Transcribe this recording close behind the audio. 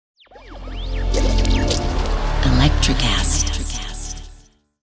Electricast.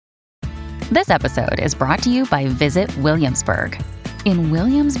 This episode is brought to you by Visit Williamsburg. In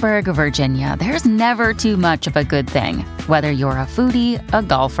Williamsburg, Virginia, there's never too much of a good thing. Whether you're a foodie, a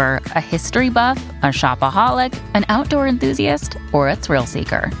golfer, a history buff, a shopaholic, an outdoor enthusiast, or a thrill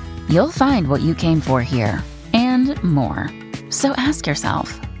seeker, you'll find what you came for here and more. So ask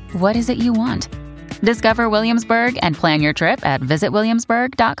yourself, what is it you want? Discover Williamsburg and plan your trip at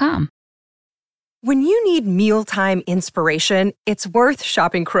visitwilliamsburg.com. When you need mealtime inspiration, it's worth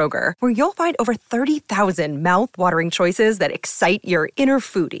shopping Kroger, where you'll find over 30,000 mouth-watering choices that excite your inner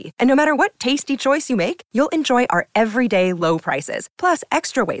foodie. And no matter what tasty choice you make, you'll enjoy our everyday low prices, plus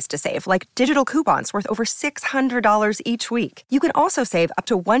extra ways to save, like digital coupons worth over $600 each week. You can also save up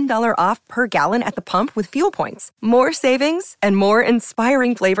to $1 off per gallon at the pump with fuel points. More savings and more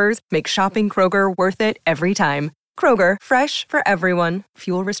inspiring flavors make shopping Kroger worth it every time. Kroger, fresh for everyone.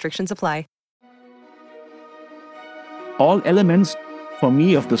 Fuel restrictions apply. All elements for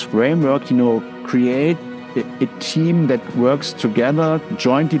me of this framework, create a team that works together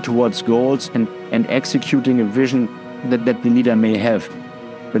jointly towards goals and executing a vision that the leader may have.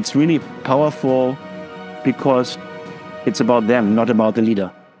 It's really powerful because it's about them, not about the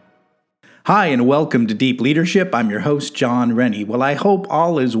leader. Hi, and welcome to Deep Leadership. I'm your host, John Rennie. Well, I hope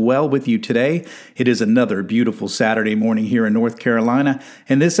all is well with you today. It is another beautiful Saturday morning here in North Carolina,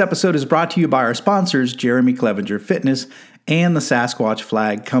 and this episode is brought to you by our sponsors, Jeremy Clevenger Fitness and the Sasquatch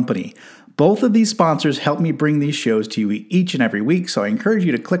Flag Company. Both of these sponsors help me bring these shows to you each and every week, so I encourage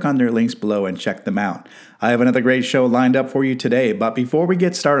you to click on their links below and check them out. I have another great show lined up for you today, but before we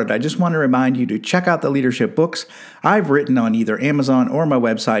get started, I just want to remind you to check out the leadership books I've written on either Amazon or my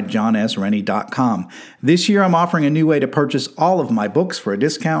website, johnsrennie.com. This year, I'm offering a new way to purchase all of my books for a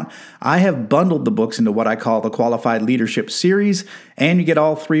discount. I have bundled the books into what I call the Qualified Leadership Series, and you get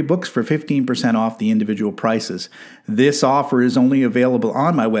all 3 books for 15% off the individual prices. This offer is only available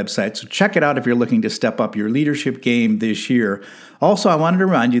on my website, so check it out if you're looking to step up your leadership game this year. Also, I wanted to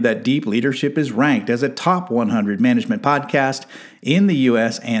remind you that Deep Leadership is ranked as a top 100 management podcast in the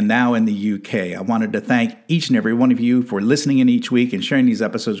U.S. and now in the U.K. I wanted to thank each and every one of you for listening in each week and sharing these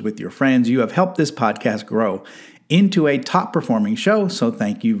episodes with your friends. You have helped this podcast grow into a top-performing show, so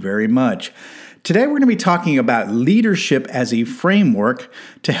thank you very much. Today, we're going to be talking about leadership as a framework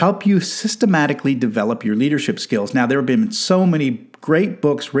to help you systematically develop your leadership skills. Now, there have been so many great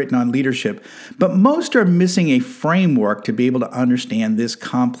books written on leadership, but most are missing a framework to be able to understand this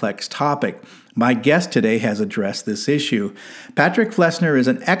complex topic. My guest today has addressed this issue. Patrick Flesner is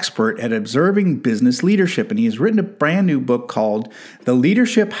an expert at observing business leadership, and he has written a brand new book called The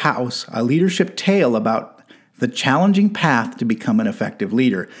Leadership House, a leadership tale about the challenging path to become an effective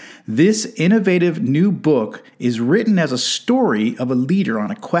leader. This innovative new book is written as a story of a leader on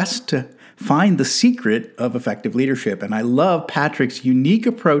a quest to find the secret of effective leadership. And I love Patrick's unique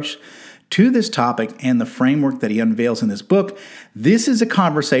approach to this topic and the framework that he unveils in this book. This is a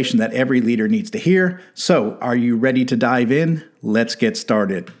conversation that every leader needs to hear. So, are you ready to dive in? Let's get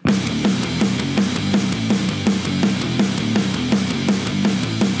started.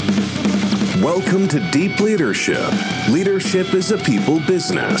 Welcome to Deep Leadership. Leadership is a people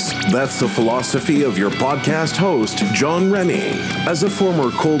business. That's the philosophy of your podcast host, John Rennie. As a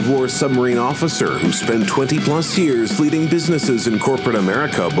former Cold War submarine officer who spent 20-plus years leading businesses in corporate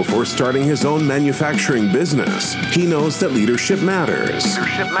America before starting his own manufacturing business, he knows that leadership matters.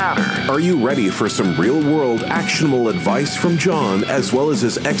 Are you ready for some real-world, actionable advice from John as well as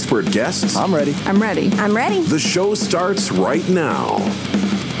his expert guests? I'm ready. The show starts right now.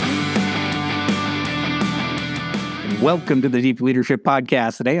 Welcome to the Deep Leadership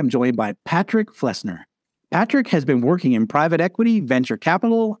Podcast. Today, I'm joined by Patrick Flesner. Patrick has been working in private equity, venture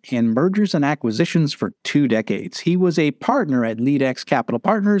capital, and mergers and acquisitions for 2 decades. He was a partner at LeadX Capital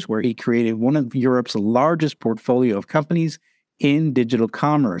Partners, where he created one of Europe's largest portfolio of companies in digital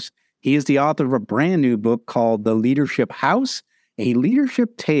commerce. He is the author of a brand new book called The Leadership House, a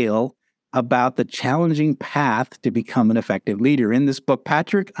leadership tale about the challenging path to become an effective leader. In this book,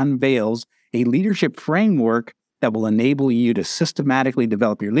 Patrick unveils a leadership framework that will enable you to systematically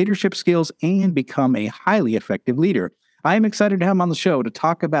develop your leadership skills and become a highly effective leader. I am excited to have him on the show to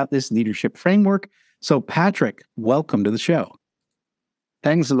talk about this leadership framework. So, Patrick, welcome to the show.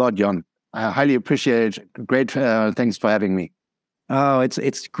 Thanks a lot, John. I highly appreciate it. Great. Thanks for having me. Oh,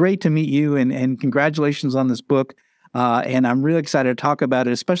 it's great to meet you, and congratulations on this book. And I'm really excited to talk about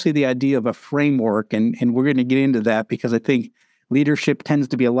it, especially the idea of a framework. And we're going to get into that because I think leadership tends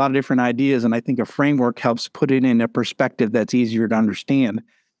to be a lot of different ideas, and I think a framework helps put it in a perspective that's easier to understand.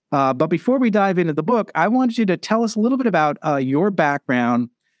 But before we dive into the book, I wanted you to tell us a little bit about your background,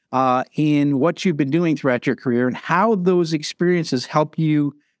 in what you've been doing throughout your career and how those experiences help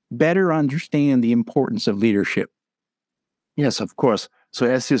you better understand the importance of leadership. Yes, of course. So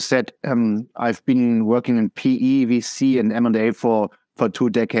as you said, I've been working in PE, VC, and M&A for 2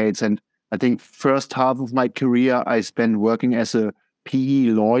 decades. And I think first half of my career, I spent working as a PE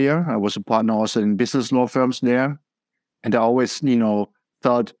lawyer. I was a partner also in business law firms there. And I always,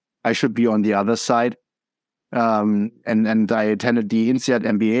 felt I should be on the other side. And I attended the INSEAD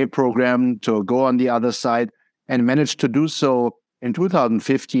MBA program to go on the other side and managed to do so in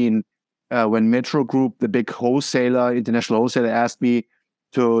 2015 when Metro Group, the big wholesaler, international wholesaler, asked me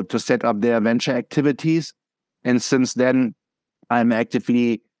to set up their venture activities. And since then, I'm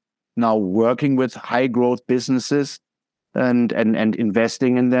actively now working with high growth businesses and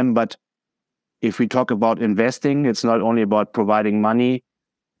investing in them. But if we talk about investing, it's not only about providing money.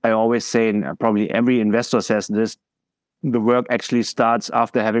 I always say, and probably every investor says this, the work actually starts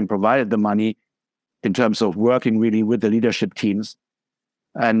after having provided the money in terms of working really with the leadership teams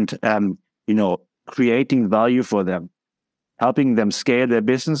and, creating value for them, helping them scale their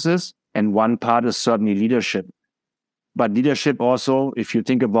businesses. And one part is certainly leadership. But leadership also, if you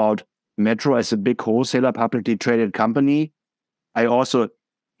think about Metro as a big wholesaler, publicly traded company, I also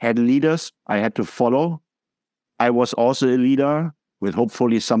had leaders I had to follow. I was also a leader with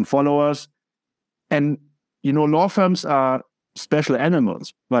hopefully some followers. And, law firms are special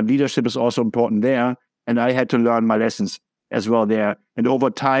animals, but leadership is also important there. And I had to learn my lessons as well there. And over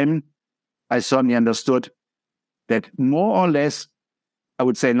time, I certainly understood that more or less, I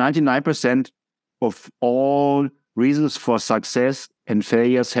would say 99% of all reasons for success and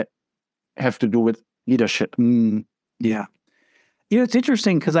failures have to do with leadership. Yeah. It's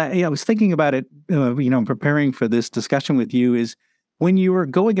interesting because I was thinking about it, preparing for this discussion with you is when you were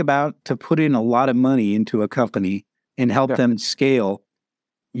going about to put in a lot of money into a company and help them scale,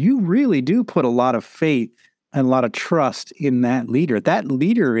 you really do put a lot of faith and a lot of trust in that leader. That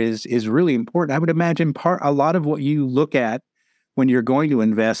leader is really important. I would imagine a lot of what you look at when you're going to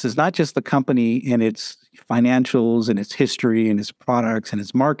invest is not just the company and its financials and its history and its products and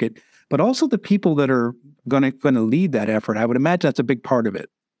its market, but also the people that are going to lead that effort. I would imagine that's a big part of it.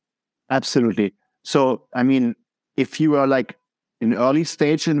 Absolutely. So, if you are like an early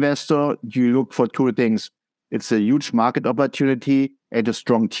stage investor, you look for 2 things. It's a huge market opportunity and a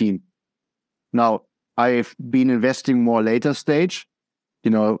strong team. Now, I've been investing more later stage.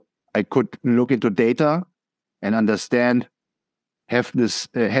 I could look into data and understand, has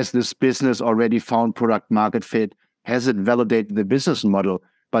this business already found product market fit? Has it validated the business model?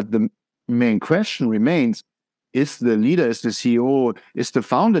 But the main question remains, is the leader, is the CEO, is the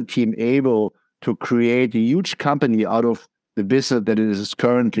founder team able to create a huge company out of the business that it is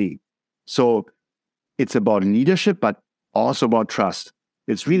currently? So it's about leadership, but also about trust.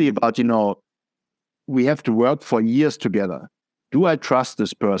 It's really about, we have to work for years together. Do I trust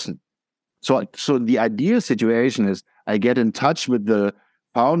this person? So the ideal situation is I get in touch with the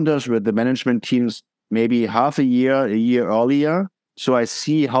founders, with the management teams, maybe half a year earlier. So I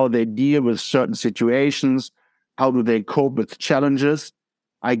see how they deal with certain situations. How do they cope with challenges?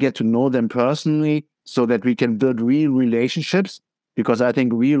 I get to know them personally so that we can build real relationships, because I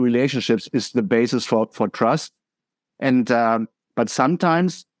think real relationships is the basis for trust. And but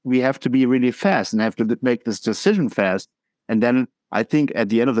sometimes we have to be really fast and have to make this decision fast. And then I think at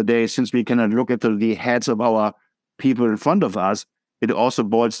the end of the day, since we cannot look at the heads of our people in front of us, it also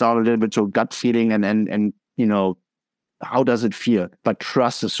boils down a little bit to gut feeling and how does it feel? But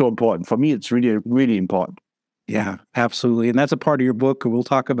trust is so important. For me, it's really, really important. Yeah, absolutely. And that's a part of your book. We'll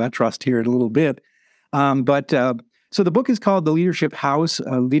talk about trust here in a little bit. So the book is called The Leadership House,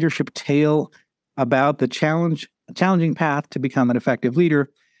 a leadership tale about the challenging path to become an effective leader.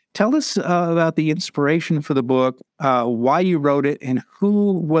 Tell us about the inspiration for the book, why you wrote it, and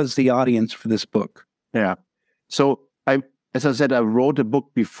who was the audience for this book. Yeah. So as I said, I wrote a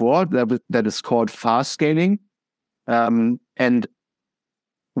book before that is called Fast Scaling. And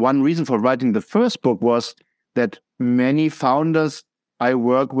one reason for writing the first book was that many founders I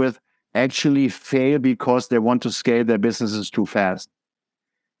work with actually fail because they want to scale their businesses too fast.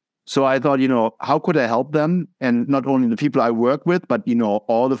 So I thought, how could I help them? And not only the people I work with, but,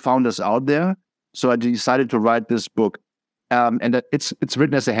 all the founders out there. So I decided to write this book. And it's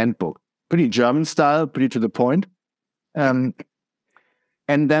written as a handbook, pretty German style, pretty to the point. And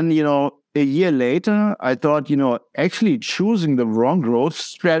then, a year later, I thought, actually choosing the wrong growth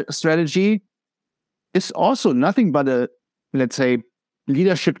strategy is also nothing but a, let's say,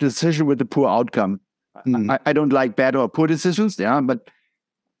 leadership decision with a poor outcome. I don't like bad or poor decisions, but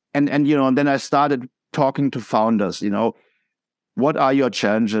and then I started talking to founders. what are your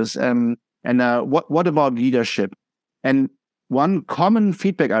challenges? And what about leadership? And one common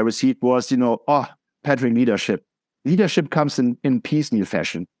feedback I received was, Patrick, leadership comes in piecemeal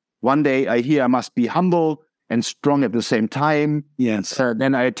fashion. One day I hear I must be humble and strong at the same time. Yes.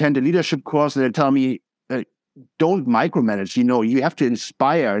 Then I attend a leadership course and they tell me, don't micromanage. You have to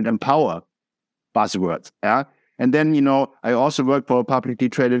inspire and empower. Buzzwords. Yeah. And then, I also worked for a publicly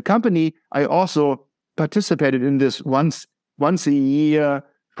traded company. I also participated in this once a year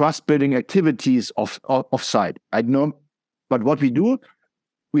trust building activities off site. I know, but what we do,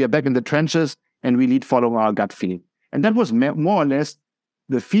 we are back in the trenches and we lead following our gut feeling. And that was more or less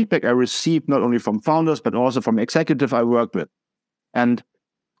the feedback I received, not only from founders, but also from executives I worked with. And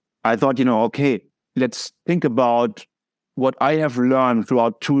I thought, okay, let's think about what I have learned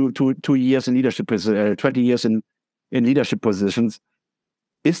throughout two years in leadership, 20 years in leadership positions.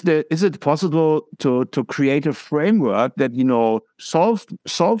 Is it possible to create a framework that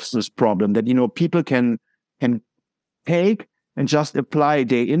solves this problem, that people can take and just apply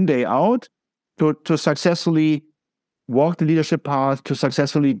day in, day out to successfully walk the leadership path, to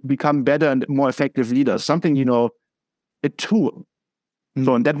successfully become better and more effective leaders? Something, a tool. Mm-hmm.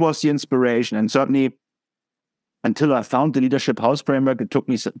 So, and that was the inspiration. And certainly, until I found the Leadership House framework, it took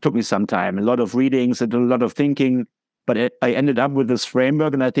me some time, a lot of readings and a lot of thinking. But I ended up with this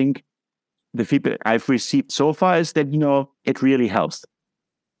framework, and I think the feedback I've received so far is that, it really helps.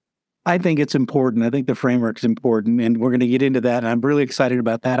 I think it's important. I think the framework is important, and we're going to get into that. And I'm really excited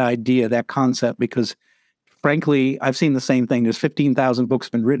about that idea, that concept, because frankly, I've seen the same thing. There's 15,000 books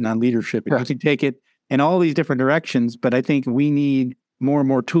been written on leadership. You can take it in all these different directions, but I think we need more and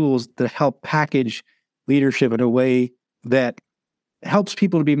more tools to help package leadership in a way that helps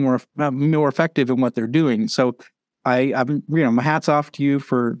people to be more effective in what they're doing. So I'm my hat's off to you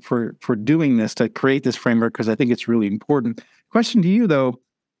for doing this, to create this framework, because I think it's really important. Question to you though,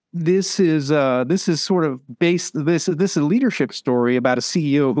 this is sort of based, this is a leadership story about a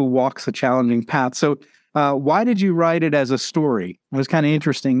CEO who walks a challenging path. So why did you write it as a story? It was kind of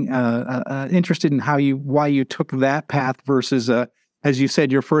interesting, interested in why you took that path versus as you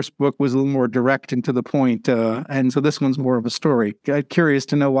said, your first book was a little more direct and to the point, and so this one's more of a story. I'm curious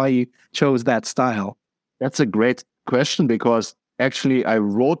to know why you chose that style. That's a great question, because actually I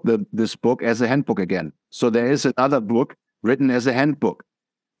wrote this book as a handbook again. So there is another book written as a handbook.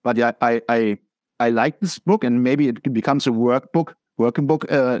 But yeah, I like this book, and maybe it becomes a working book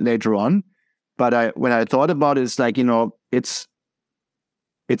later on. But when I thought about it, it's like, it's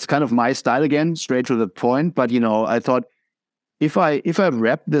kind of my style again, straight to the point. But I thought, if I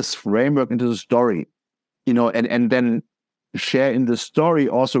wrap this framework into the story, and then share in the story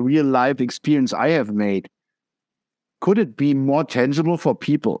also real life experience I have made, could it be more tangible for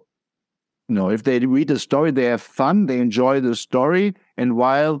people? If they read the story, they have fun, they enjoy the story, and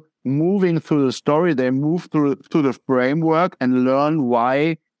while moving through the story, they move through the framework and learn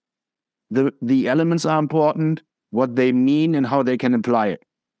why the elements are important, what they mean, and how they can apply it.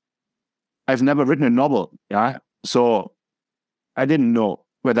 I've never written a novel, so I didn't know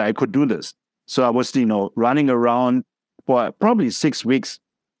whether I could do this. So I was, running around for probably 6 weeks.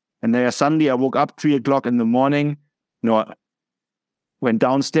 And then suddenly I woke up 3:00 in the morning, went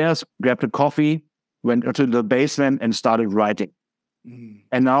downstairs, grabbed a coffee, went to the basement and started writing. Mm.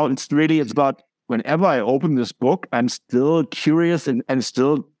 And now it's about whenever I open this book, I'm still curious and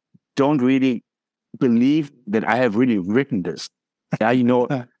still don't really believe that I have really written this.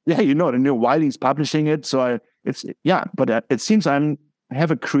 Wiley's publishing it. So but it seems I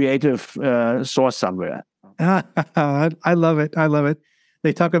have a creative source somewhere. I love it.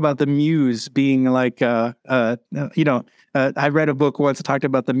 They talk about the muse being like, I read a book once that talked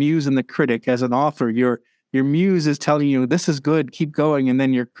about the muse and the critic. As an author, your muse is telling you, this is good, keep going. And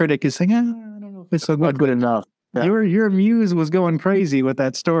then your critic is saying, I don't know if it's so good. Not good enough. Yeah. Your muse was going crazy with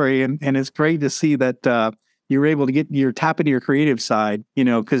that story. And it's great to see that you're able to tap into your creative side,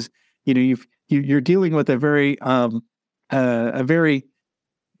 because, you're dealing with a very, I don't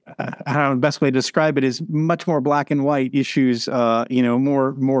know, the best way to describe it is much more black and white issues,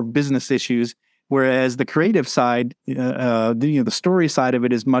 more business issues. Whereas the creative side, the story side of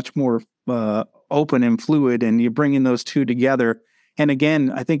it is much more open and fluid, and you're bringing those two together. And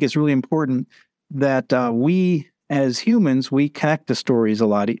again, I think it's really important that we, as humans, we connect to stories a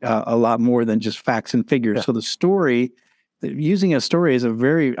lot more than just facts and figures. Yeah. So the story, using a story is a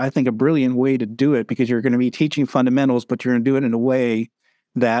brilliant way to do it, because you're going to be teaching fundamentals, but you're going to do it in a way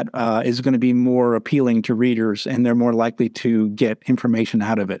that is going to be more appealing to readers, and they're more likely to get information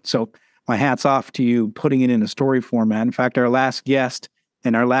out of it. So my hat's off to you putting it in a story format. In fact, our last guest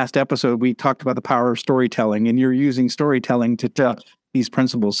in our last episode, we talked about the power of storytelling, and you're using storytelling to tell these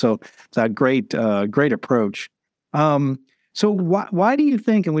principles. So it's a great approach. So why do you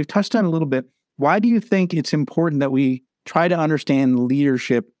think, and we've touched on it a little bit, why do you think it's important that we try to understand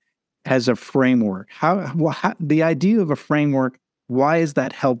leadership as a framework? How the idea of a framework, why is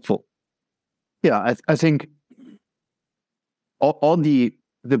that helpful? Yeah, I think all the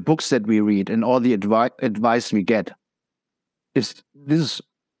books that we read and all the advice we get this is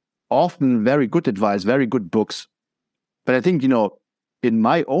often very good advice, very good books. But I think, in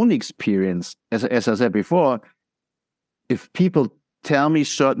my own experience, as I said before, if people tell me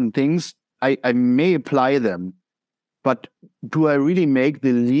certain things, I may apply them, but do I really make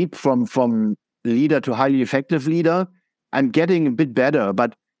the leap from leader to highly effective leader? I'm getting a bit better,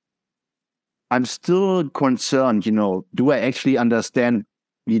 but I'm still concerned, do I actually understand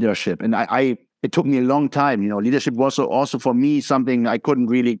leadership? And it took me a long time. Leadership was also for me something I couldn't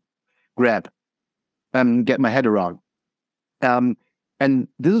really grab and get my head around. And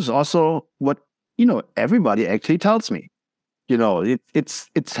this is also what, everybody actually tells me.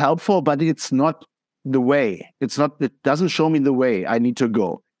 It's helpful, but it's not the way. It doesn't show me the way I need to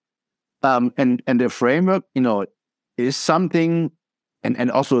go. And the framework, is something,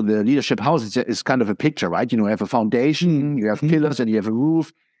 and also the leadership house is kind of a picture, right? You have a foundation, you have pillars, and you have a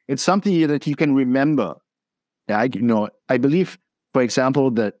roof. It's something that you can remember. I believe, for example,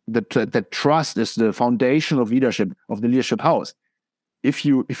 that trust is the foundation of leadership, of the leadership house. If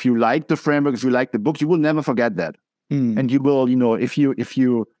you like the framework, if you like the book, you will never forget that. And you will, if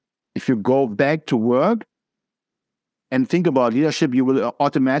you go back to work and think about leadership, you will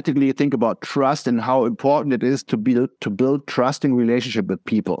automatically think about trust and how important it is to build trusting relationship with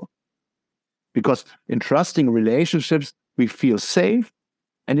people. Because in trusting relationships, we feel safe.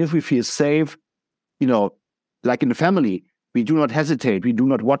 And if we feel safe, like in the family, we do not hesitate. We do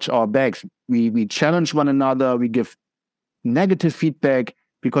not watch our backs. We challenge one another. We give negative feedback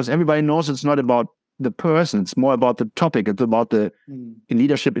because everybody knows it's not about the person. It's more about the topic. It's about in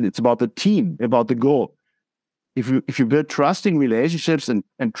leadership, it's about the team, about the goal. If you build trusting relationships, and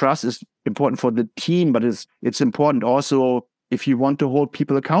trust is important for the team, but it's important also if you want to hold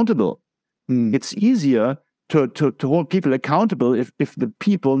people accountable. It's easier to hold people accountable if the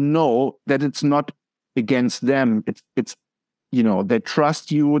people know that it's not against them. It's they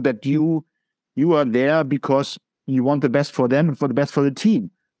trust you, that you are there because you want the best for them and for the best for the team.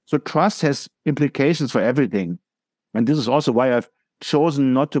 So trust has implications for everything. And this is also why I've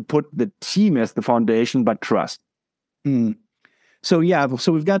chosen not to put the team as the foundation, but trust. So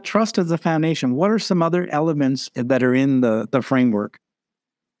we've got trust as the foundation. What are some other elements that are in the framework?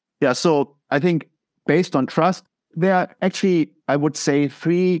 Yeah, so I think based on trust, there are actually, I would say,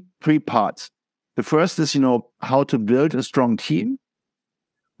 three parts. The first is, how to build a strong team.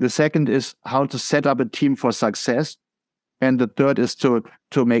 The second is how to set up a team for success. And the third is to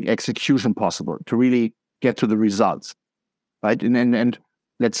make execution possible, to really get to the results, right? And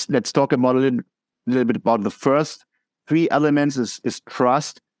let's talk about a little bit about the first three elements is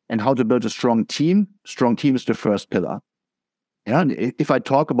trust and how to build a strong team. Strong team is the first pillar. Yeah, and if I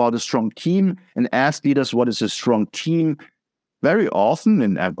talk about a strong team and ask leaders what is a strong team, very often,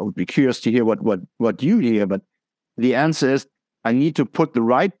 and I would be curious to hear what you hear, but the answer is I need to put the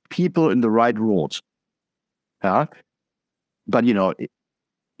right people in the right roles. Yeah. But,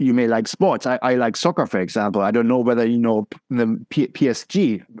 you may like sports. I like soccer, for example. I don't know whether you know the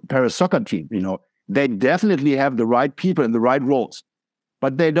PSG, Paris soccer team. They definitely have the right people in the right roles,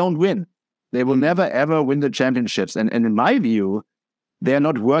 but they don't win. They will never, ever win the championships. And in my view, they're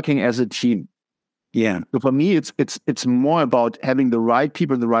not working as a team. Yeah. So for me, it's more about having the right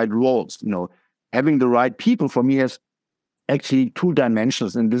people in the right roles. Having the right people for me has actually two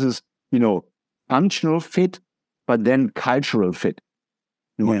dimensions. And this is, functional fit, but then cultural fit.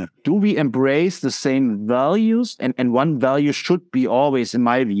 Do we embrace the same values? And one value should be always, in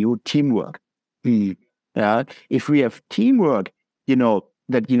my view, teamwork. Yeah. If we have teamwork,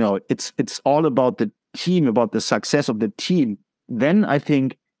 it's all about the team, about the success of the team, then I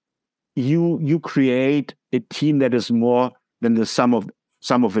think you create a team that is more than the sum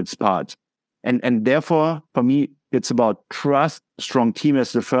of its parts. And therefore, for me, it's about trust, strong team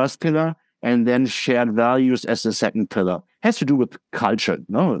as the first pillar, and then shared values as the second pillar. Has to do with culture,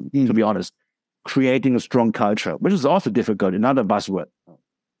 to be honest. Creating a strong culture, which is also difficult, another buzzword.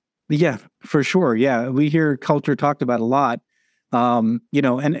 Yeah, for sure. Yeah, we hear culture talked about a lot. And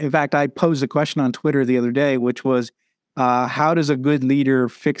in fact, I posed a question on Twitter the other day, which was, how does a good leader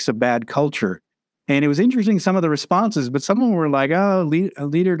fix a bad culture? And it was interesting, some of the responses, but some of them were like, a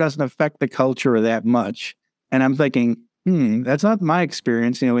leader doesn't affect the culture that much. And I'm thinking, That's not my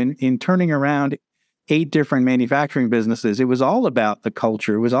experience. In turning around 8 different manufacturing businesses, it was all about the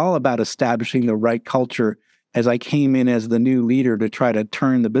culture. It was all about establishing the right culture. As I came in as the new leader to try to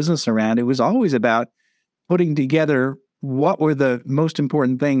turn the business around, it was always about putting together what were the most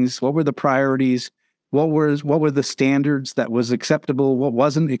important things, what were the priorities, what were the standards that was acceptable, what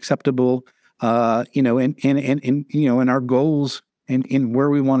wasn't acceptable, and our goals and in where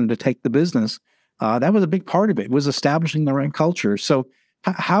we wanted to take the business. That was a big part of it, was establishing the right culture. So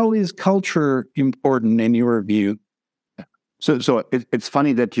how is culture important in your view? So it's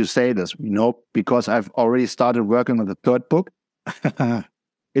funny that you say this, because I've already started working on the third book.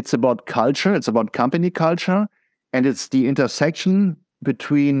 It's about culture. It's about company culture. And it's the intersection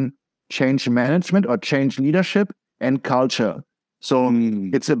between change management or change leadership and culture. So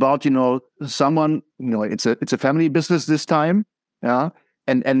it's about, someone, it's a family business this time. Yeah.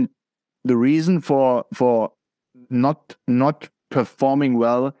 And the reason for not performing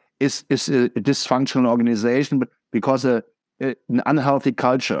well is a dysfunctional organization, but because an unhealthy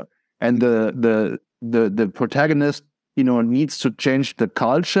culture. And the protagonist, needs to change the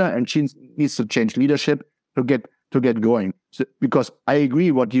culture, and she needs to change leadership to get going. So, because I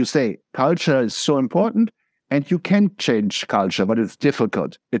agree what you say, culture is so important, and you can change culture, but it's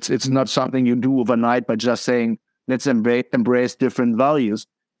difficult. It's not something you do overnight by just saying, let's embrace different values.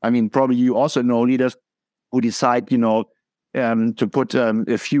 I mean, probably you also know leaders who decide, to put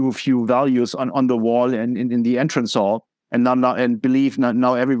a few values on the wall and in the entrance hall, and believe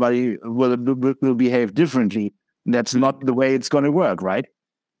now everybody will behave differently. That's not the way it's going to work, right?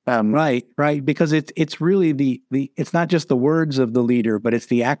 Right. Because it's really it's not just the words of the leader, but it's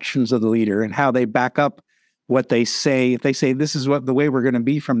the actions of the leader and how they back up what they say. If they say this is the way we're going to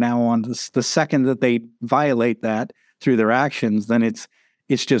be from now on, the second that they violate that through their actions, then it's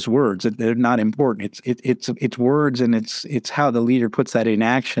just words. They're not important. It's words, and it's how the leader puts that in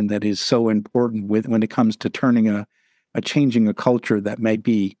action that is so important when it comes to turning changing a culture that might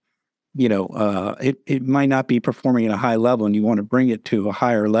be, it might not be performing at a high level, and you want to bring it to a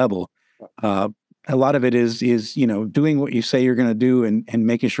higher level. A lot of it is doing what you say you're going to do and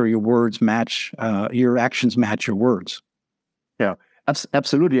making sure your words match, your actions match your words. Yeah,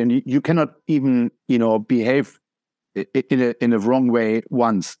 absolutely. And you cannot even, behave in a wrong way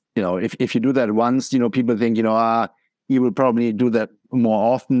once. If you do that once, people think, you will probably do that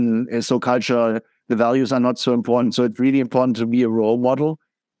more often. So culture, the values are not so important. So it's really important to be a role model.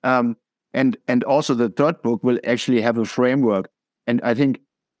 And also the third book will actually have a framework. And I think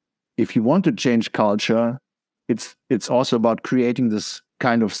if you want to change culture, it's also about creating this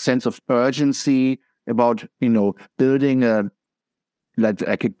kind of sense of urgency, about, building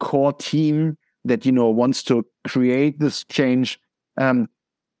like a core team that, wants to create this change. And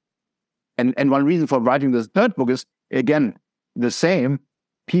one reason for writing this third book is, again, the same.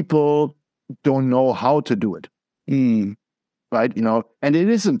 People don't know how to do it. Right? And it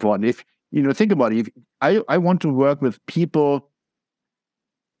is important. If, think about it. If I want to work with people,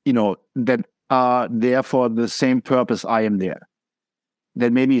 that are there for the same purpose I am there,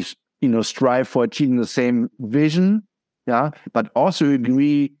 that maybe, strive for achieving the same vision, yeah, but also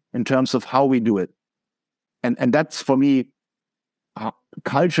agree in terms of how we do it. And that's, for me,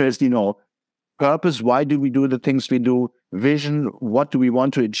 culture is, purpose. Why do we do the things we do? Vision. What do we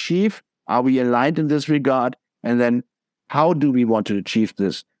want to achieve? Are we aligned in this regard? And then how do we want to achieve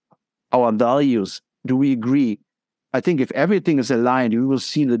this? Our values. Do we agree? I think if everything is aligned, we will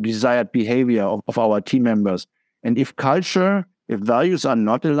see the desired behavior of our team members. And if values are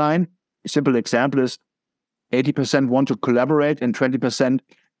not aligned, a simple example is 80% want to collaborate and 20%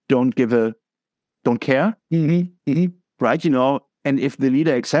 don't care. Right? And if the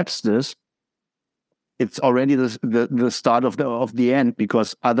leader accepts this, it's already the start of the end,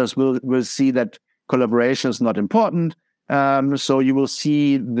 because others will see that collaboration is not important. So you will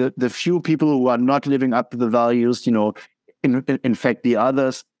see the few people who are not living up to the values, infect the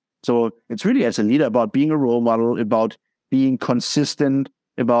others. So it's really, as a leader, about being a role model, about being consistent,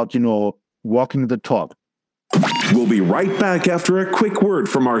 about, walking the talk. We'll be right back after a quick word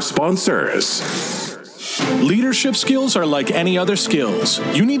from our sponsors. Leadership skills are like any other skills.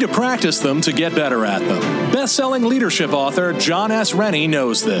 You need to practice them to get better at them. Best-selling leadership author John S. Rennie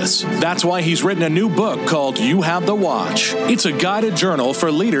knows this. That's why he's written a new book called You Have the Watch. It's a guided journal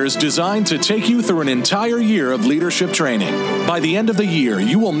for leaders designed to take you through an entire year of leadership training. By the end of the year,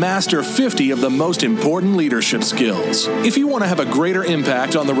 you will master 50 of the most important leadership skills. If you want to have a greater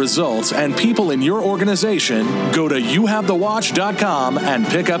impact on the results and people in your organization, go to youhavethewatch.com and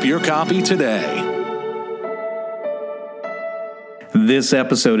pick up your copy today. This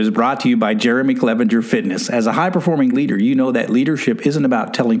episode is brought to you by Jeremy Clevenger Fitness. As a high-performing leader, you know that leadership isn't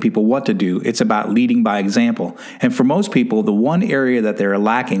about telling people what to do. It's about leading by example. And for most people, the one area that they're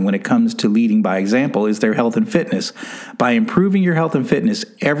lacking when it comes to leading by example is their health and fitness. By improving your health and fitness,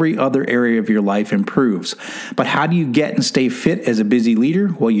 every other area of your life improves. But how do you get and stay fit as a busy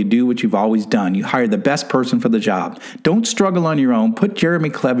leader? Well, you do what you've always done. You hire the best person for the job. Don't struggle on your own. Put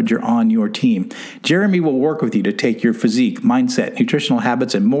Jeremy Clevenger on your team. Jeremy will work with you to take your physique, mindset, nutritional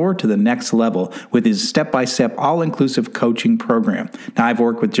habits, and more to the next level with his step-by-step, all-inclusive coaching program. Now, I've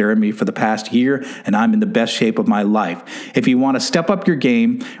worked with Jeremy for the past year, and I'm in the best shape of my life. If you want to step up your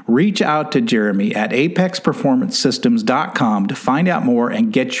game, reach out to Jeremy at apexperformancesystems.com to find out more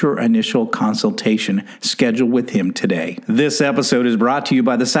and get your initial consultation scheduled with him today. This episode is brought to you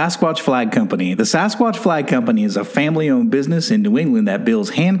by the Sasquatch Flag Company. The Sasquatch Flag Company is a family-owned business in New England that builds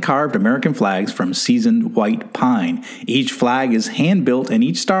hand-carved American flags from seasoned white pine. Each flag is hand-built and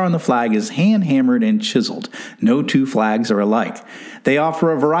each star on the flag is hand-hammered and chiseled. No two flags are alike. They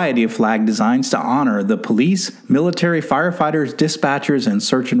offer a variety of flag designs to honor the police, military, firefighters, dispatchers, and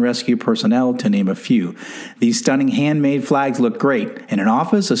search and rescue personnel, to name a few. These stunning handmade flags look great in an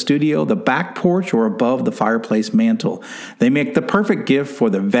office, a studio, the back porch, or above the fireplace mantle. They make the perfect gift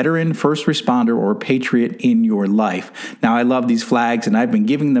for the veteran, first responder, or patriot in your life. Now, I love these flags, and I've been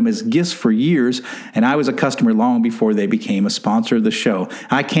giving them as gifts for years, and I was a customer long before they became a sponsor of the show.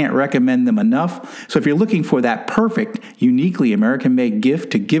 I can't recommend them enough. So if you're looking for that perfect, uniquely American-made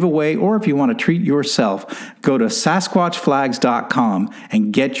gift to give away, or if you want to treat yourself, go to SasquatchFlags.com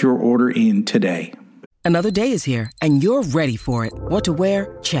and get your order in today. Another day is here, and you're ready for it. What to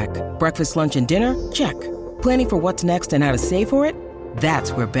wear? Check. Breakfast, lunch, and dinner? Check. Planning for what's next and how to save for it?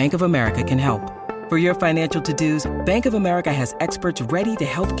 That's where Bank of America can help. For your financial to-dos, Bank of America has experts ready to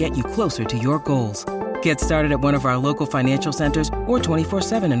help get you closer to your goals. Get started at one of our local financial centers or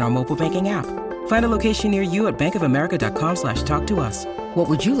 24/7 in our mobile banking app. Find a location near you at bankofamerica.com/talktous. What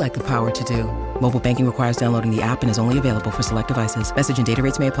would you like the power to do? Mobile banking requires downloading the app and is only available for select devices. Message and data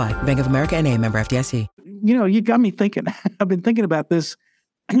rates may apply. Bank of America N.A., member FDIC. You know, you got me thinking. I've been thinking about this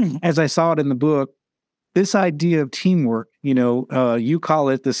as I saw it in the book. This idea of teamwork, you call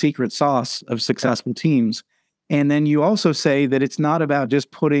it the secret sauce of successful teams. And then you also say that it's not about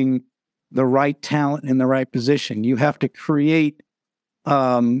just putting the right talent in the right position. You have to create,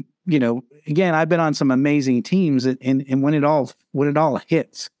 again, I've been on some amazing teams, and when it all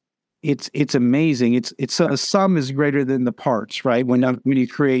hits, it's amazing. It's a sum is greater than the parts, right? When you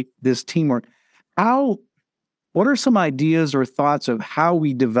create this teamwork, what are some ideas or thoughts of how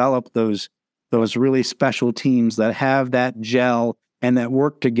we develop those really special teams that have that gel and that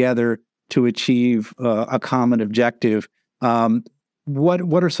work together to achieve a common objective?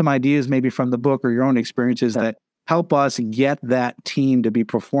 What are some ideas maybe from the book or your own experiences that help us get that team to be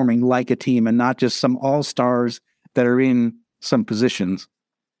performing like a team and not just some all-stars that are in some positions?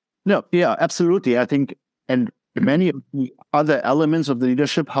 No, yeah, absolutely. I think, and many of the other elements of the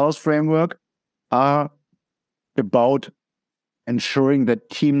Leadership House framework are about ensuring that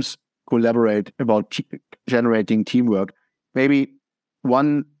teams collaborate, about generating teamwork. Maybe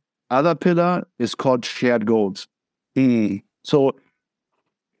one other pillar is called shared goals. So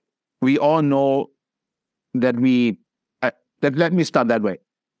we all know that let me start that way.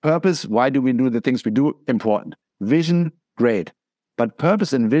 Purpose, why do we do the things we do? Important. Vision, great. But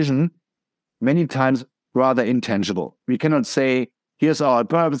purpose and vision, many times rather intangible. We cannot say, here's our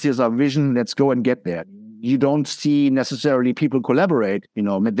purpose, here's our vision, let's go and get there. You don't see necessarily people collaborate.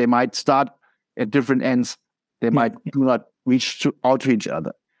 They might start at different ends. They might do not reach out to each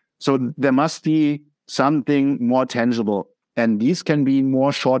other. So there must be something more tangible. And these can be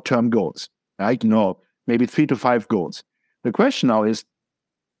more short-term goals, right? Maybe 3 to 5 goals. The question now is,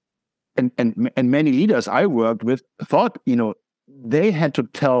 and many leaders I worked with thought, they had to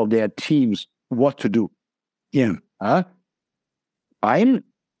tell their teams what to do. Yeah.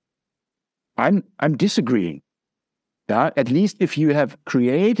 I'm disagreeing. Yeah. At least if you have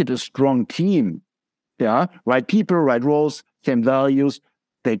created a strong team, yeah, right people, right roles, same values,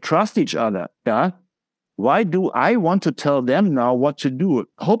 they trust each other. Yeah. Why do I want to tell them now what to do?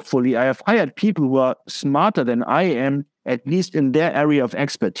 Hopefully, I have hired people who are smarter than I am, at least in their area of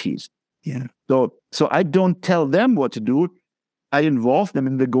expertise. Yeah. So I don't tell them what to do. I involve them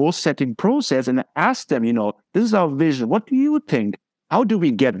in the goal-setting process and ask them, this is our vision. What do you think? How do we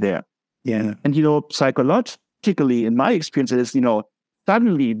get there? Yeah. And, psychologically, in my experience, it is,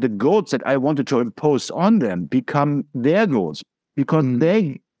 suddenly the goals that I wanted to impose on them become their goals because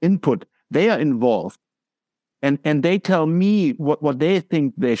they input, they are involved. And they tell me what they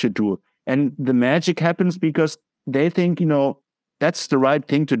think they should do. And the magic happens because they think, that's the right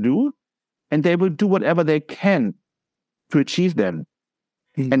thing to do, and they will do whatever they can to achieve them.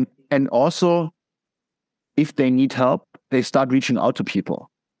 And also, if they need help, they start reaching out to people.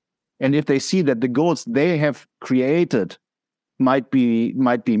 And if they see that the goals they have created might be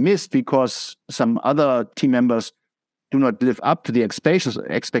missed because some other team members do not live up to the expectations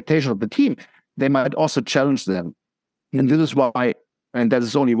of the team, they might also challenge them. And this is why, and that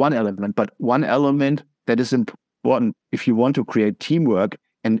is only one element, but one element that is important if you want to create teamwork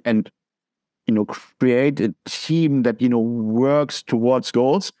and create a team that works towards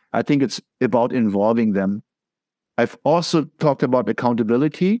goals. I think it's about involving them. I've also talked about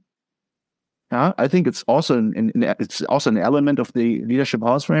accountability. I think it's also an element of the leadership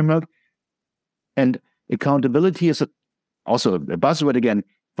house framework, and accountability is also a buzzword again.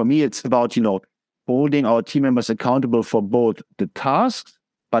 For me, it's about holding our team members accountable for both the tasks,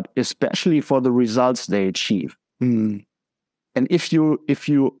 but especially for the results they achieve. And if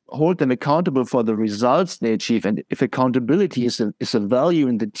you hold them accountable for the results they achieve, and if accountability is a value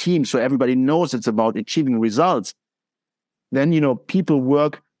in the team, so everybody knows it's about achieving results, then people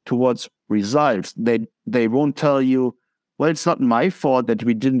work towards results. They won't tell you, well, it's not my fault that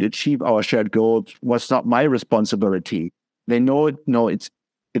we didn't achieve our shared goal. It was not my responsibility. They know it. No, it's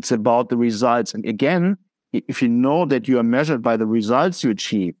about the results. And again, if you know that you are measured by the results you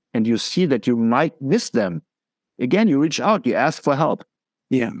achieve, and you see that you might miss them, again, you reach out, you ask for help.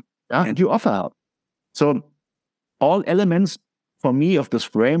 And you offer help. So all elements for me of this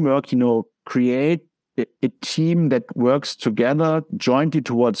framework, create a team that works together jointly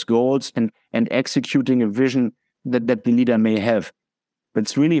towards goals and executing a vision that the leader may have. But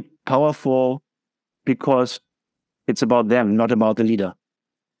it's really powerful because it's about them, not about the leader.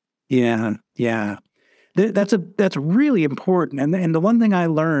 Yeah. That's really important. And the one thing I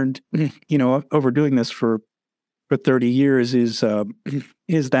learned, over doing this for 30 years is that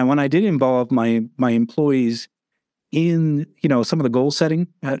when I did involve my employees in, some of the goal setting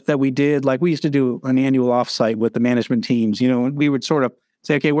that we did, like we used to do an annual offsite with the management teams, and we would sort of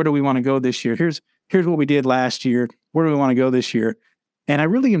say, okay, where do we want to go this year? Here's what we did last year. Where do we want to go this year? And I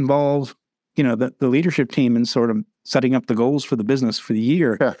really involved, the leadership team in sort of setting up the goals for the business for the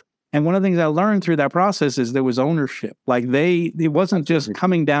year. Yeah. And one of the things I learned through that process is there was ownership. Like it wasn't just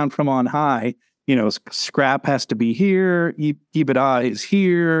coming down from on high. Scrap has to be here, EBITDA is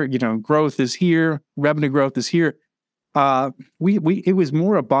here, growth is here, revenue growth is here. It was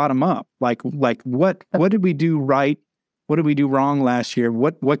more a bottom up. Like what did we do right? What did we do wrong last year?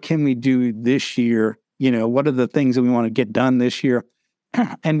 What can we do this year? What are the things that we want to get done this year?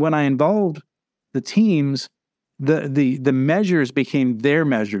 And when I involved the teams, the measures became their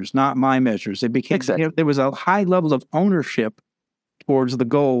measures, not my measures. It became there was a high level of ownership towards the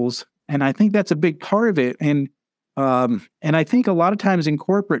goals. And I think that's a big part of it. And I think a lot of times in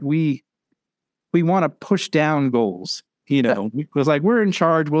corporate, we want to push down goals, because like we're in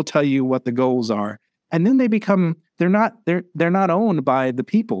charge, we'll tell you what the goals are. And then they're not owned by the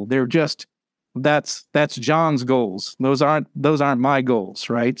people. They're just, that's John's goals. Those aren't my goals.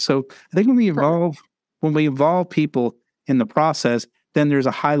 Right. So I think when we involve people in the process, then there's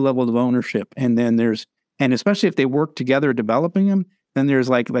a high level of ownership. And especially if they work together developing them, then there's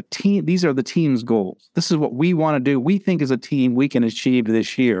like the team. These are the team's goals. This is what we want to do. We think as a team we can achieve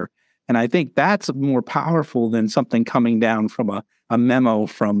this year. And I think that's more powerful than something coming down from a memo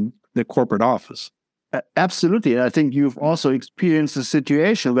from the corporate office. Absolutely. And I think you've also experienced a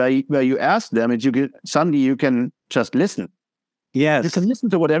situation where you ask them and suddenly you can just listen. Yes. You can listen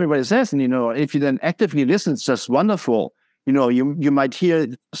to what everybody says. And, if you then actively listen, it's just wonderful. You might hear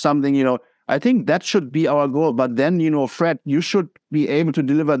something, I think that should be our goal. But then, Fred, you should be able to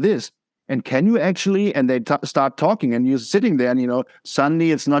deliver this. And can you actually? And they start talking, and you're sitting there, and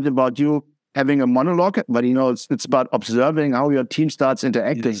suddenly it's not about you having a monologue, but it's about observing how your team starts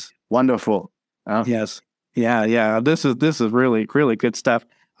interacting. Yes. Wonderful. Yes. Yeah. This is really, really good stuff.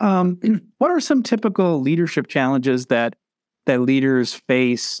 What are some typical leadership challenges that leaders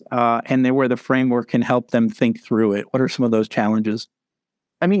face, and where the framework can help them think through it? What are some of those challenges?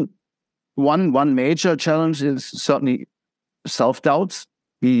 I mean, one major challenge is certainly self-doubts.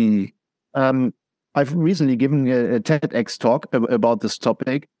 I've recently given a TEDx talk about this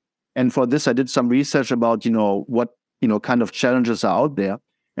topic. And for this, I did some research about, what, kind of challenges are out there.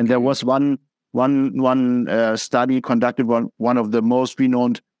 And there was one study conducted by one of the most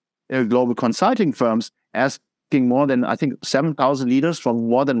renowned global consulting firms, asking more than, I think, 7,000 leaders from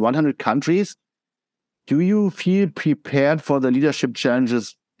more than 100 countries, do you feel prepared for the leadership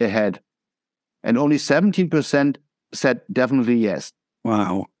challenges ahead? And only 17% said definitely yes.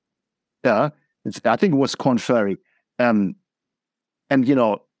 Wow. Yeah, I think it was contrary. And,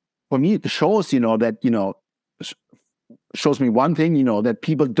 for me, it shows, that, shows me one thing, that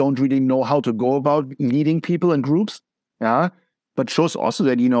people don't really know how to go about leading people in groups. Yeah. But shows also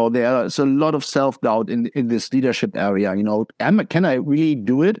that, there's a lot of self-doubt in this leadership area. Can I really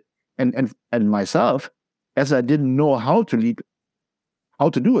do it? And myself, as I didn't know how to lead, how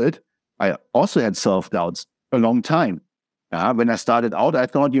to do it, I also had self-doubts a long time. When I started out, I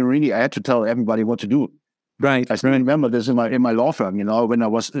thought I had to tell everybody what to do. Right. I still remember this in my law firm, when I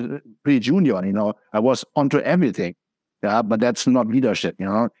was pretty junior, I was onto everything. Yeah, but that's not leadership,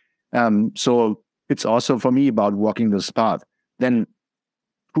 So it's also for me about walking this path. Then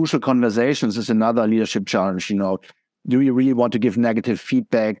crucial conversations is another leadership challenge, Do you really want to give negative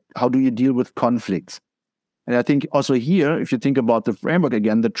feedback? How do you deal with conflicts? And I think also here, if you think about the framework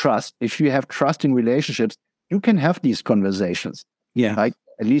again, the trust, if you have trusting relationships, you can have these conversations. Yeah. Right?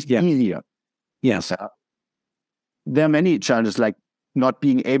 At least easier. Yes. There are many challenges like not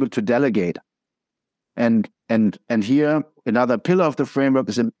being able to delegate. And here, another pillar of the framework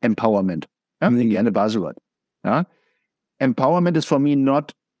is empowerment. Again, a buzzword. Empowerment is for me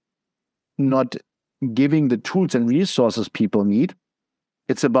not giving the tools and resources people need.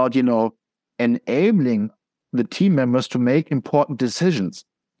 It's about, enabling the team members to make important decisions.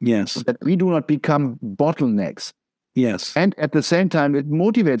 Yes. So that we do not become bottlenecks. Yes. And at the same time, it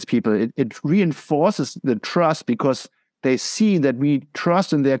motivates people. It reinforces the trust because they see that we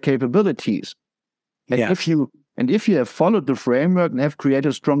trust in their capabilities. And if you have followed the framework and have created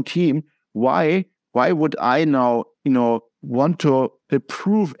a strong team, why would I now, want to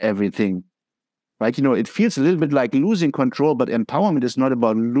approve everything? Right? It feels a little bit like losing control, but empowerment is not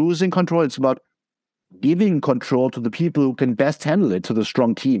about losing control. It's about giving control to the people who can best handle it, to the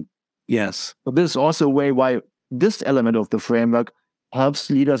strong team. Yes. So this is also a way why this element of the framework helps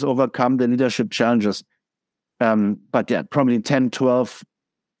leaders overcome the leadership challenges. But probably 10, 12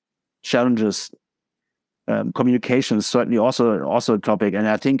 challenges. Communication is certainly also a topic. And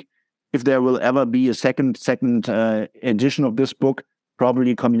I think if there will ever be a second edition of this book,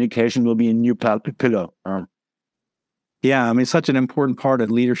 probably communication will be a new pillar. Yeah, such an important part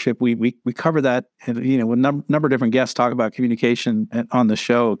of leadership. We cover that, with a number of different guests talk about communication on the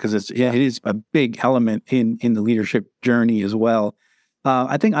show because it is a big element in the leadership journey as well.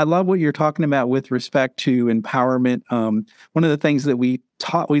 I think I love what you're talking about with respect to empowerment. One of the things that we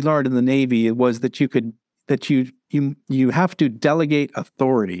learned in the Navy was that you have to delegate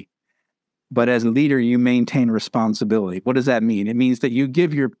authority, but as a leader, you maintain responsibility. What does that mean? It means that you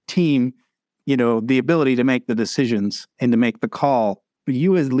give your team, the ability to make the decisions and to make the call. But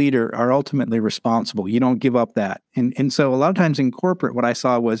you as leader are ultimately responsible. You don't give up that. And so a lot of times in corporate, what I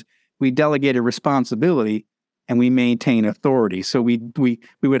saw was we delegated responsibility and we maintain authority. So we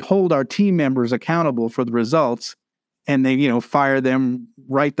would hold our team members accountable for the results, and they, fire them,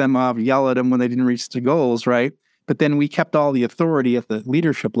 write them off, yell at them when they didn't reach the goals, right? But then we kept all the authority at the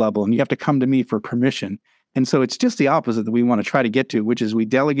leadership level, and you have to come to me for permission. And so it's just the opposite that we want to try to get to, which is we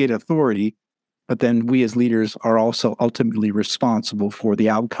delegate authority, but then we as leaders are also ultimately responsible for the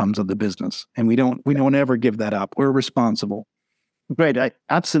outcomes of the business. And we don't ever give that up. We're responsible. Great. I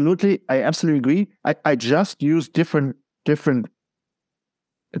absolutely agree. I just use different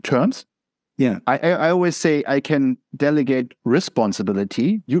terms. Yeah. I always say I can delegate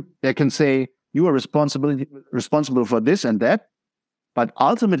responsibility. I can say you are responsible for this and that, but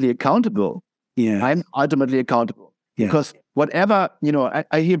ultimately accountable. Yeah. I'm ultimately accountable. Yeah. Because whatever,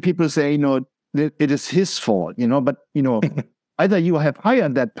 I hear people say, it is his fault, but, either you have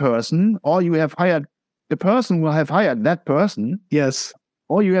hired that person or you have hired the person who have hired that person. Yes.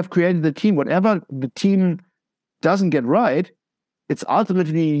 Or you have created the team. Whatever the team doesn't get right, it's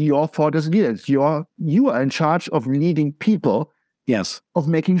ultimately your fault as leaders. You are in charge of leading people. Yes. Of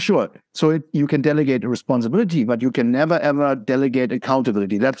making sure. So you can delegate responsibility, but you can never, ever delegate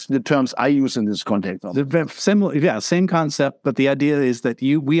accountability. That's the terms I use in this context. Similar, same concept, but the idea is that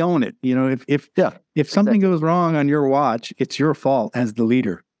we own it. If something goes wrong on your watch, it's your fault as the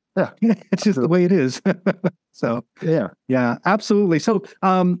leader. Yeah. It's just the way it is. So yeah, absolutely. So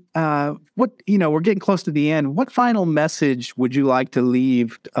we're getting close to the end. What final message would you like to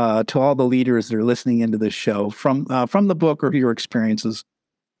leave to all the leaders that are listening into this show from the book or your experiences?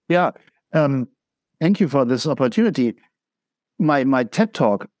 Yeah. Thank you for this opportunity. My TED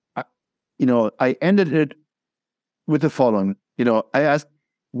Talk, I ended it with the following. I asked,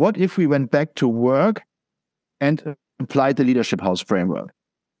 what if we went back to work and applied the Leadership House framework?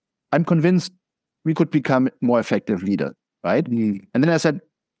 I'm convinced we could become more effective leaders, right? And then I said,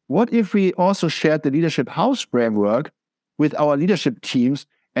 what if we also shared the Leadership House framework with our leadership teams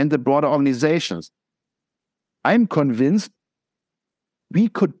and the broader organizations? I'm convinced we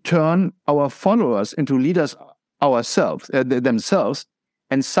could turn our followers into leaders themselves,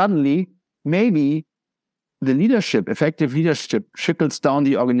 and suddenly maybe the effective leadership, trickles down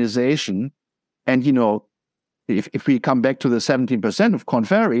the organization. And, if we come back to the 17% of Korn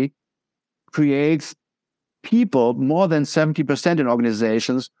Ferry, creates people, more than 70% in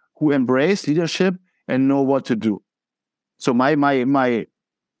organizations, who embrace leadership and know what to do. So my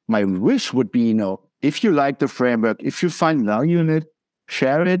wish would be, if you like the framework, if you find value in it,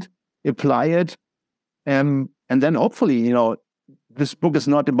 share it, apply it, and then hopefully, this book is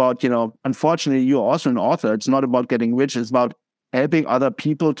not about, unfortunately, you're also an author. It's not about getting rich. It's about helping other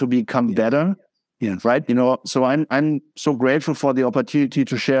people to become better. Yes. Right. So I'm so grateful for the opportunity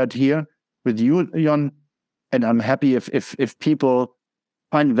to share it here with you, Jon. And I'm happy if people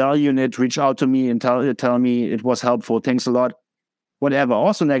find value in it, reach out to me and tell me it was helpful. Thanks a lot. Whatever.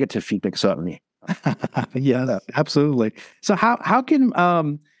 Also negative feedback, certainly. Yeah, absolutely. So how can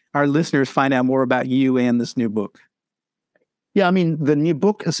our listeners find out more about you and this new book? Yeah, I mean, the new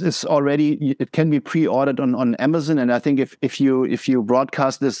book is already, it can be pre-ordered on Amazon. And I think if you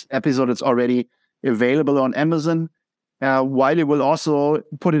broadcast this episode, it's already available on Amazon. Wiley will also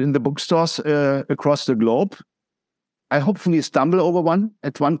put it in the bookstores across the globe. I hopefully stumble over one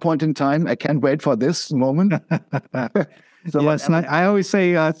at one point in time. I can't wait for this moment. So yes, and I always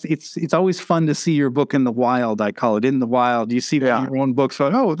say it's always fun to see your book in the wild. I call it in the wild. You see your own book,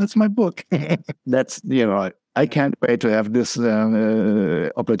 so oh, that's my book. That's I can't wait to have this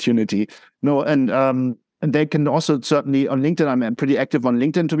opportunity. No, and they can also certainly on LinkedIn. I'm pretty active on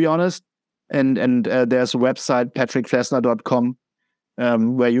LinkedIn, to be honest. And there's a website, patrickflesner.com,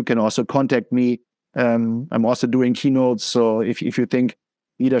 where you can also contact me. I'm also doing keynotes. So if you think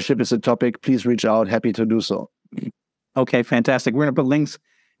leadership is a topic, please reach out. Happy to do so. Okay, fantastic. We're going to put links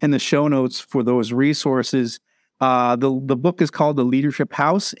in the show notes for those resources. The book is called The Leadership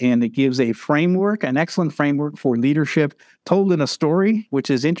House, and it gives a framework, an excellent framework for leadership, told in a story, which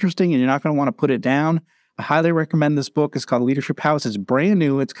is interesting, and you're not going to want to put it down. I highly recommend this book. It's called Leadership House. It's brand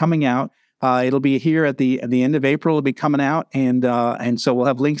new. It's coming out. It'll be here at the end of April. It'll be coming out, and so we'll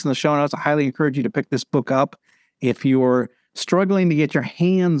have links in the show notes. I highly encourage you to pick this book up if you're struggling to get your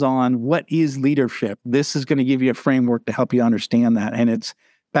hands on what is leadership. This is going to give you a framework to help you understand that. And it's,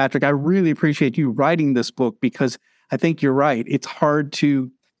 Patrick, I really appreciate you writing this book, because I think you're right. It's hard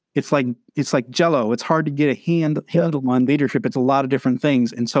to, it's like Jell-O. It's hard to get a handle on leadership. It's a lot of different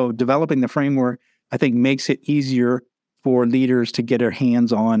things. And so developing the framework, I think, makes it easier for leaders to get their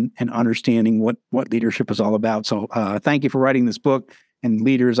hands on and understanding what leadership is all about. So thank you for writing this book. And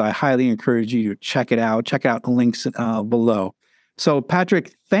leaders, I highly encourage you to check it out. Check out the links below. So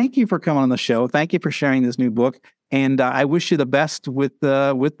Patrick, thank you for coming on the show. Thank you for sharing this new book. And I wish you the best with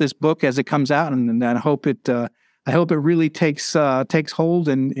this book as it comes out. And I hope it really takes hold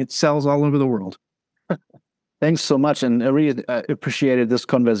and it sells all over the world. Thanks so much. And I really appreciated this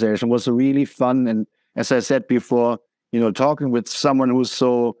conversation. It was really fun. And as I said before, talking with someone who's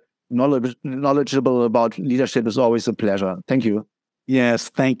so knowledgeable about leadership is always a pleasure. Thank you. Yes,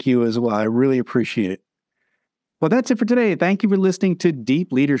 thank you as well. I really appreciate it. Well, that's it for today. Thank you for listening to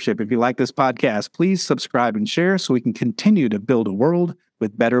Deep Leadership. If you like this podcast, please subscribe and share so we can continue to build a world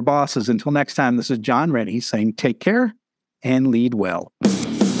with better bosses. Until next time, this is Jon Rennie saying take care and lead well.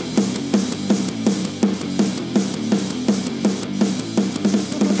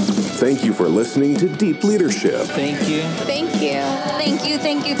 Thank you for listening to Deep Leadership. Thank you. Thank you. Thank you,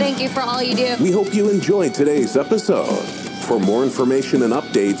 thank you, thank you for all you do. We hope you enjoyed today's episode. For more information and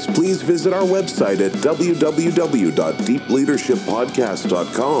updates, please visit our website at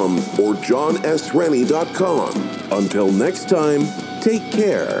www.deepleadershippodcast.com or jonsrennie.com. Until next time, take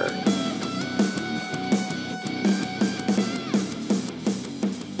care.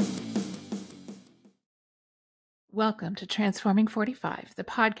 Welcome to Transforming 45, the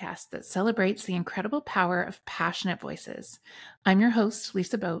podcast that celebrates the incredible power of passionate voices. I'm your host,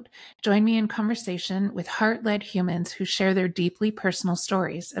 Lisa Boat. Join me in conversation with heart-led humans who share their deeply personal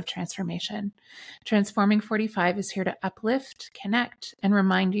stories of transformation. Transforming 45 is here to uplift, connect, and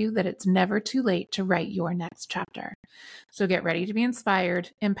remind you that it's never too late to write your next chapter. So get ready to be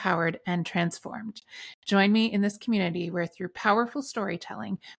inspired, empowered, and transformed. Join me in this community where through powerful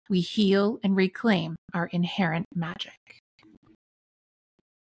storytelling, we heal and reclaim our inherent magic.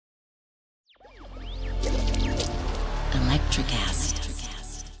 Electricast.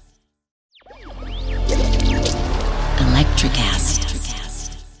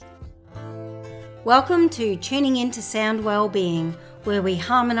 Electricast. Welcome to Tuning Into Sound Wellbeing, where we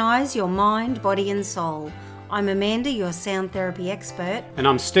harmonise your mind, body and soul. I'm Amanda, your sound therapy expert. And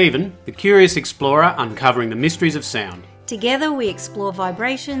I'm Stephen, the curious explorer uncovering the mysteries of sound. Together we explore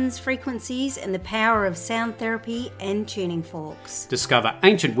vibrations, frequencies, and the power of sound therapy and tuning forks. Discover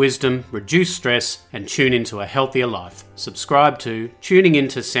ancient wisdom, reduce stress, and tune into a healthier life. Subscribe to Tuning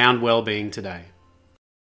Into Sound Wellbeing today.